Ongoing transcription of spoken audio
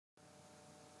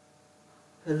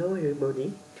Hello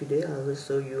everybody, today I will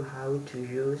show you how to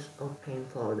use Open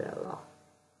for dialog.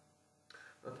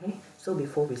 Okay, so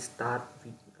before we start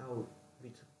with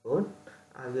code,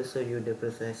 I will show you the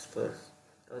process first.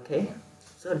 Okay,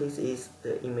 so this is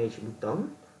the image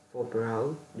button for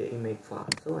browse the image file.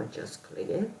 So I just click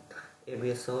it. It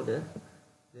will show the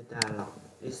dialog.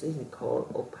 This is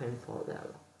called Open for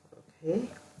dialog. Okay,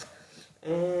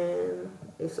 and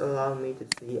it's allow me to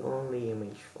see only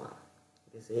image file.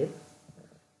 This is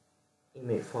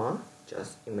image file,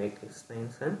 just image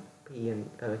extension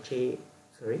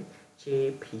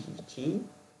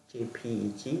JPG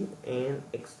and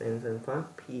extension file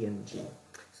PNG.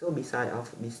 So beside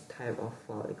of this type of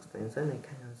file extension, I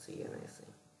cannot see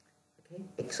anything. Okay,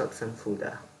 exception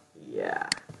folder. Yeah,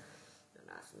 don't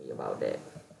ask me about that.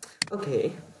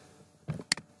 Okay,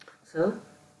 so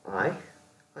I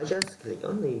just click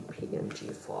on the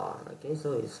PNG file. Okay,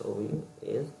 so it's showing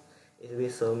is it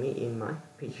will show me in my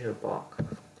picture box.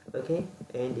 Okay,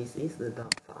 and this is the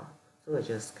dot file, so I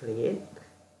just click it.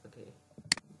 Okay,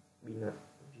 you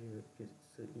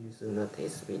should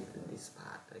notice with this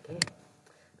part.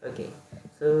 Okay,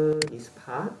 so this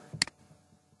part,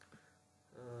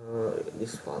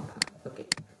 this file part. Okay,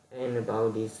 and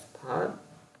about this part,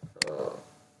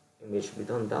 image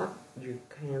button dot, you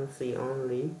can see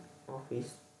only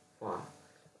office file,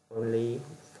 only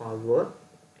for Word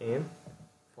and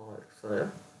for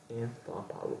Excel and for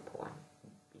PowerPoint.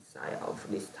 Beside of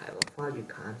this type of file, you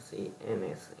can't see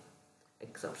anything.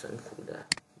 Exception folder.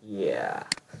 Yeah,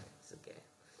 it's okay.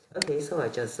 Okay, so I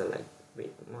just select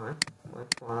with my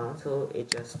file, so it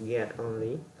just get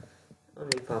only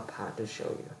for part to show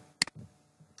you.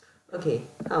 Okay,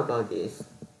 how about this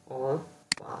all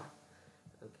file?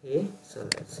 Okay, so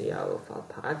let's see our file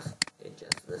parts. It's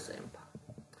just the same part.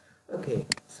 Okay,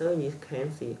 so you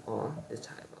can see all the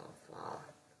type of file.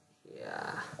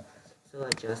 Yeah, so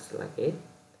I just select it.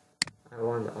 I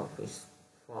want the office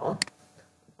file,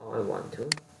 or I want to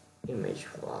image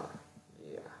file.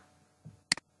 Yeah,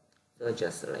 so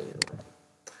just select one.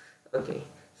 Okay,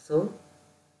 so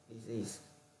this is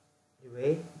the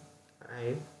way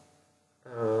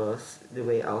the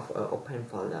way of open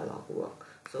file dialog work.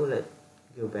 So let's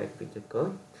go back with the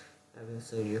code. I will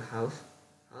show you how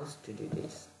to do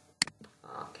this.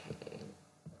 Okay,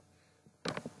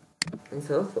 and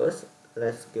so first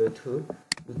let's go to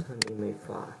button image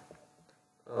file.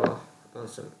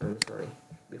 Awesome. I'm sorry.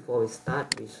 Before we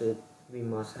start, we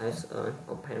must have an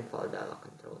open file dialog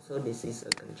control. So this is a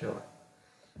control.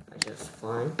 I just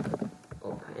find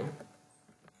open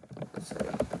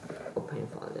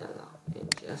file dialog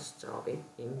and just drop it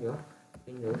in your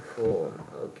phone.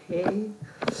 Okay.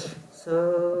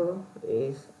 So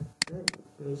let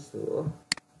me sure.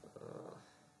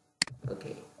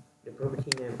 Okay. The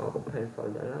property name of open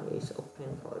file dialog is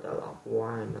open file dialog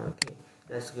 1. Okay.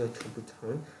 Let's go to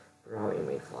button browse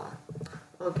image file.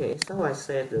 Okay, so I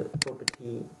set the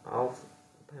property of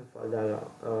open file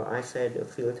dialog. I set the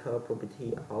filter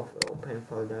property of open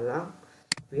file dialog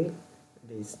with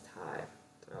this type.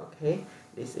 Okay,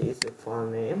 this is the file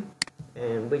name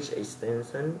and which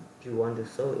extension you want to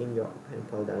show in your open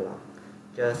file dialog.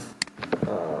 Just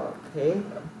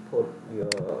put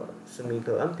your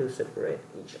semicolon to separate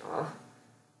each of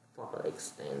file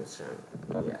extension.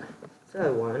 Yeah, so I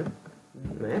want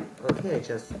map. Okay, I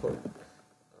just put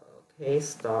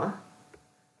star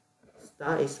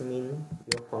is mean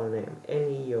your file name,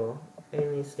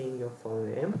 anything your file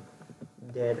name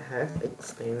that has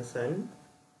extension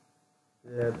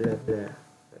blah blah blah.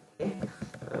 Okay,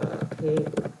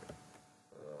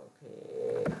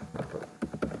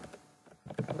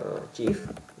 GIF,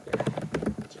 yeah,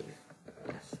 GIF,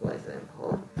 yes, for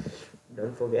example.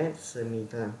 Don't forget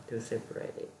semicolon to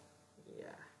separate it.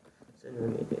 Yeah, so no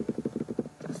need it,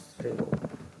 just remove.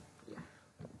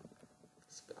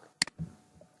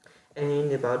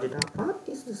 And about the top part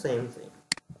is the same thing.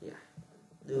 Yeah,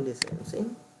 do the same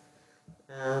thing.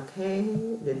 Okay,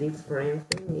 the different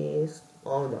thing is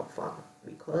all the file,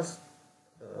 because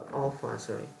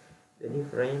the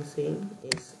different thing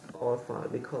is all file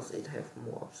because it have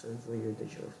more options for you to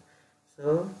choose.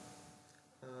 So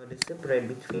the separate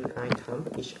between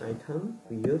each item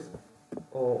we use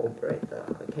or operator.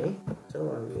 Okay, so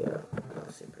I will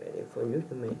separate it for you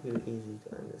to make you easy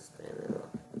to understand.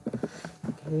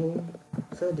 Okay,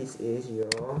 so this is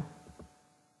your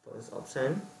first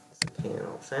option, second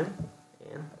option,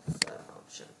 and third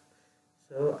option.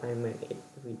 So I make it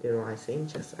with the right thing,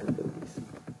 just undo this.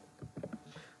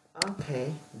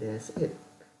 Okay, that's it.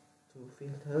 To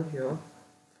filter your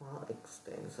file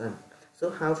extension. So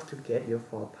how to get your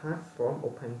file path from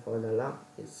open file dialog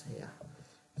is here.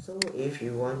 So if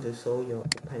you want to show your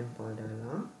open file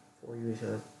dialog for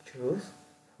user choose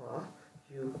file,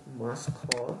 you must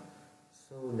call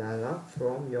show dialog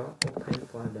from your open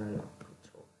file dialog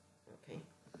control. Okay.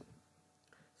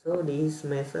 So this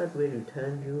method will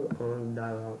return you on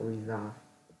dialog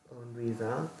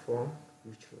result from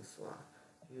you choose file.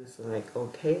 You select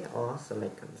OK or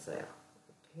select cancel.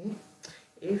 Okay.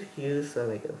 If you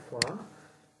select a file,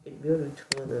 it will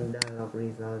return the dialog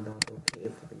result.ok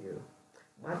for you.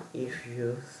 But if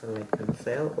you select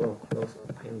cancel or close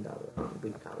open dialog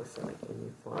without selecting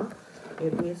any file,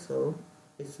 it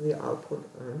will output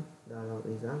a dialog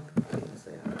result to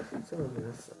cancel. So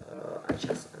I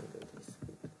just undo this.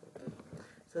 Okay.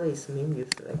 So it means you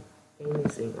select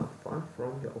anything of file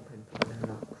from your open file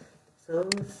dialog. So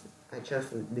I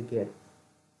just get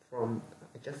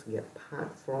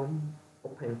part from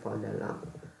open file dialog.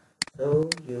 So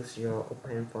use your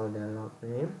open file dialog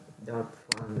name dot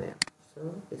file name. So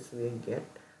it will get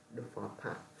the file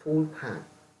path, full path.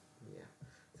 Yeah.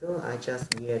 So I just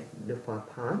get the file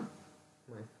path,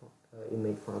 my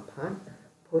image file path,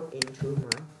 put into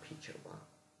my picture box.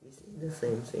 This is the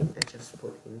same thing. I just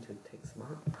put into text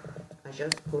box. I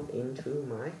just put into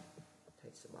my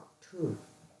text box too.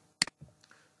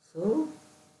 So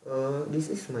this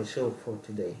is my show for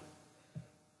today.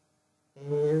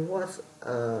 And what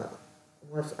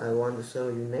I want to show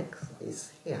you next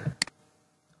is here.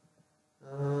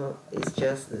 It's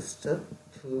just the step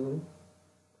to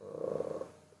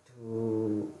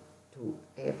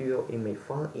add your image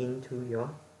file into your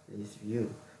list view.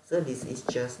 So this is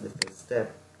just the first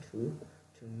step to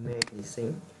make this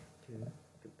thing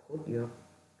to put your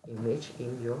image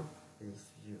in your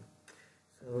list view.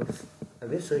 So I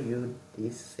will show you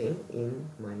this thing in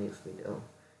my next video.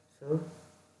 So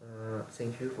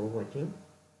thank you for watching.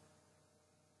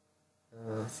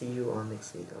 See you on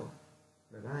next video.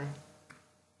 Bye bye.